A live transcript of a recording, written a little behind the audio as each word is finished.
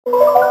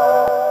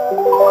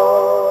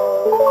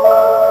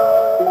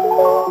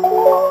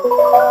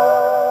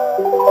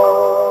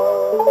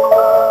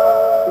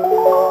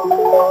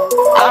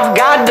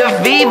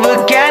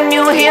fever, can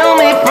you heal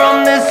me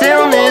from this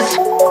illness?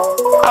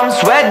 I'm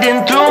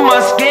sweating through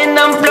my skin,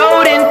 I'm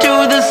floating to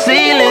the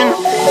ceiling.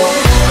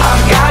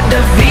 I've got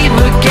the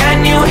fever,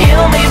 can you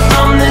heal me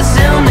from this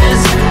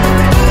illness?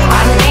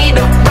 I need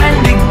a friend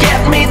to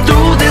get me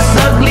through this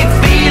ugly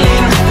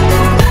feeling.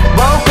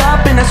 Woke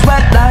up in a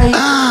sweat like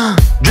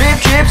drip,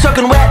 drip,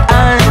 soaking wet.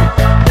 I'm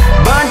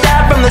burnt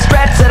out from the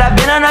stretch that I've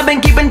been on. I've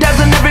been keeping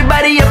tabs on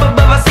everybody up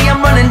above. I see I'm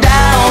running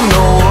down.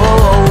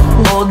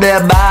 Oh, hold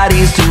their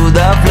bodies to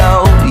the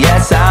flow.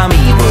 Yes, I'm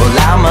evil,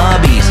 I'm a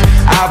beast.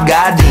 I've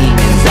got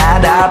demons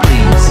that I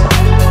please.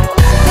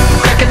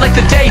 Cracking like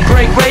the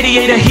daybreak,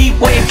 radiate a heat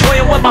wave.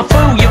 Toying with my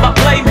food, you're my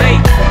playmate.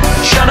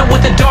 Shining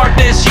with the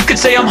darkness, you could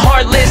say I'm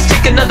heartless.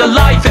 Take another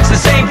life, it's the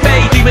same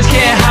fate. Demons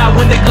can't hide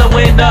when they're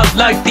glowing up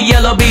like the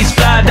yellow bees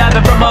fly.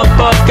 Diving from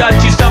above, got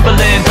you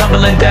stumbling.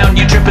 Tumbling down,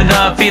 you tripping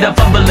up, feet are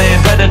fumbling.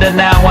 Predator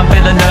now, I'm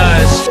feeling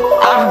us.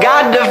 I've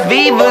got the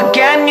fever,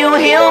 can you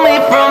heal me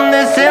from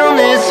this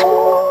illness?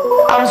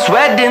 I'm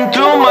sweating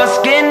through my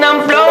skin,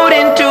 I'm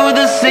floating to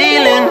the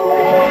ceiling.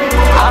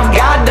 I've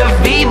got the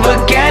fever,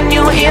 can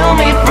you heal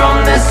me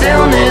from this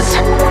illness?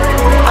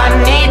 I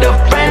need a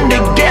friend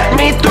to get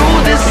me through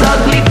this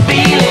ugly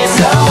feeling.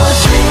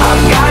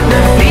 I've got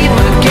the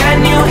fever,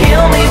 can you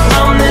heal me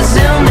from this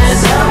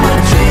illness?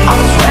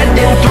 I'm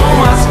sweating through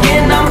my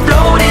skin, I'm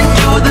floating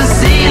to the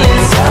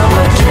ceiling.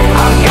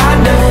 I've got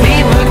the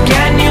fever,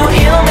 can you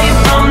heal me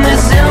from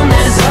this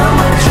illness?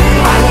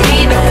 I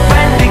need a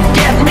friend to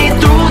get me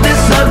through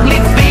this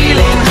ugly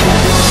feeling.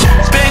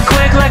 Spin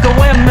quick like a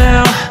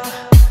windmill.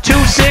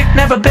 Too sick,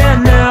 never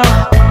been there.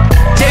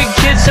 Take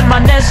hits in my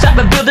nest, I've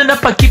been building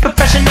up. I keep it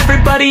fresh and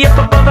everybody up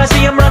above. I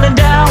see I'm running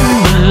down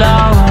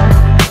below.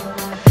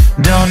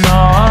 Don't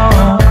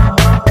know.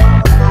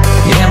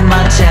 Yeah,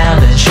 my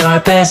talent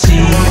sharp as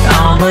heat.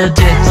 All the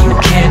death you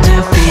can't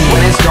defeat.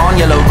 When it's gone,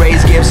 yellow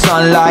rays give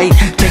sunlight.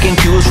 Taking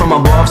cues from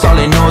above,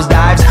 solid nose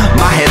dives.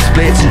 My head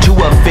splits into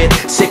a fit,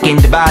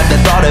 sickened by the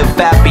thought of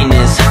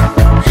happiness.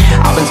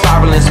 I've been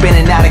spiraling,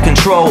 spinning out of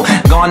control.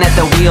 Gone at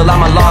the wheel,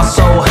 I'm a lost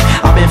soul.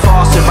 I've been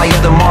fostered by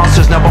other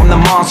monsters. Now I'm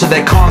the monster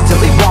that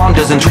constantly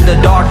wanders into the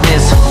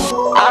darkness.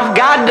 I've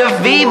got the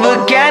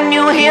fever, can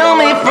you heal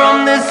me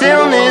from this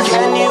illness?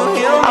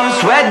 I'm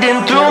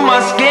sweating through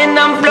my skin,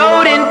 I'm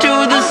floating to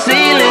the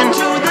ceiling.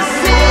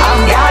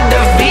 I've got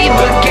the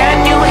fever,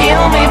 can you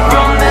heal me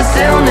from